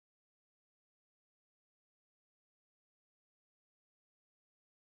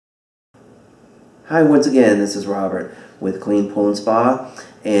Hi, once again, this is Robert with Clean Pool and Spa,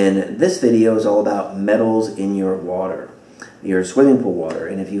 and this video is all about metals in your water, your swimming pool water.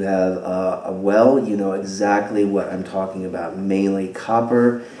 And if you have a well, you know exactly what I'm talking about, mainly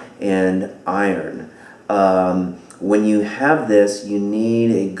copper and iron. When you have this, you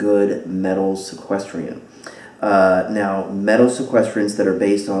need a good metal sequestrant. Now, metal sequestrants that are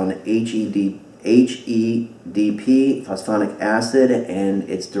based on HEDP, phosphonic acid, and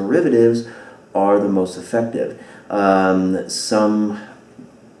its derivatives are the most effective. Some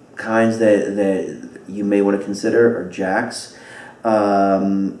kinds that you may want to consider are jacks.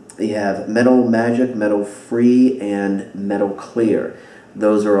 You have Metal Magic, Metal Free, and Metal Clear.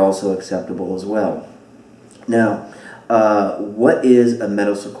 Those are also acceptable as well. Now, what is a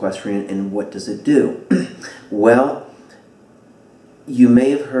metal sequestrant and what does it do? Well, you may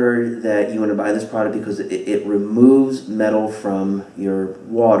have heard that you want to buy this product because it removes metal from your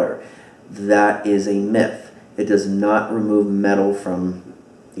water. That is a myth. It does not remove metal from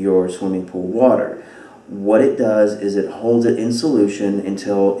your swimming pool water. What it does is it holds it in solution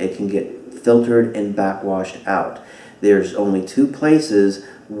until it can get filtered and backwashed out. There's only two places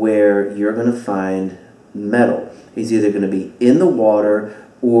where you're going to find metal. It's either going to be in the water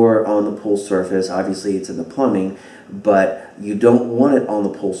or on the pool surface. Obviously it's in the plumbing, but you don't want it on the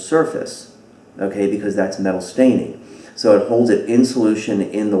pool surface, okay, because that's metal staining. So it holds it in solution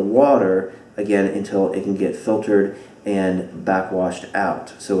in the water, again, until it can get filtered and backwashed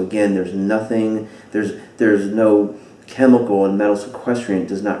out. So again, there's no chemical, and metal sequestrant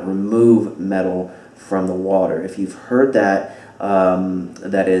does not remove metal from the water. If you've heard that,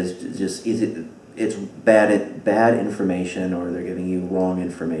 that is just easy. It's bad information, or they're giving you wrong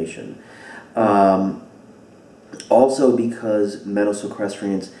information. Also, because metal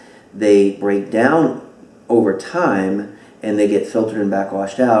sequestrants, they break down over time and they get filtered and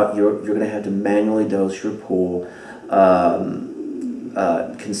backwashed out, you're going to have to manually dose your pool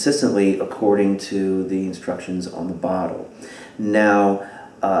consistently according to the instructions on the bottle. Now,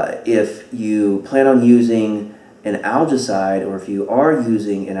 if you plan on using an algicide, or if you are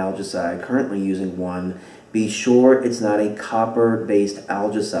using an algicide, currently using one, be sure it's not a copper-based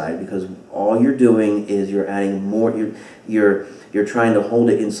algicide, because all you're doing is you're adding more, you're trying to hold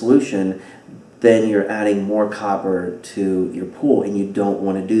it in solution, then you're adding more copper to your pool, and you don't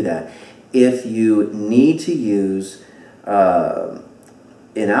want to do that. If you need to use an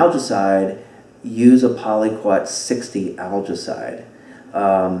algicide, use a Polyquat 60 algicide.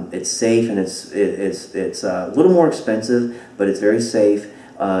 It's safe, and it's a little more expensive, but it's very safe,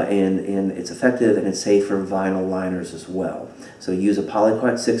 and it's effective, and it's safe for vinyl liners as well. So use a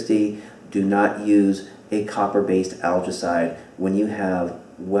Polyquat 60. Do not use a copper-based algicide when you have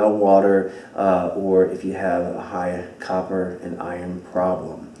well water, or if you have a high copper and iron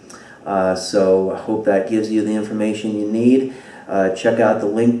problem. So I hope that gives you the information you need. Check out the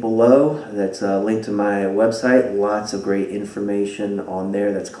link below. That's a link to my website. Lots of great information on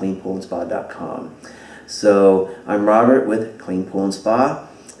there. That's cleanpoolandspa.com. So I'm Robert with Clean Pool and Spa.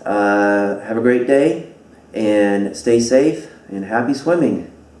 Have a great day, and stay safe, and happy swimming.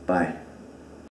 Bye.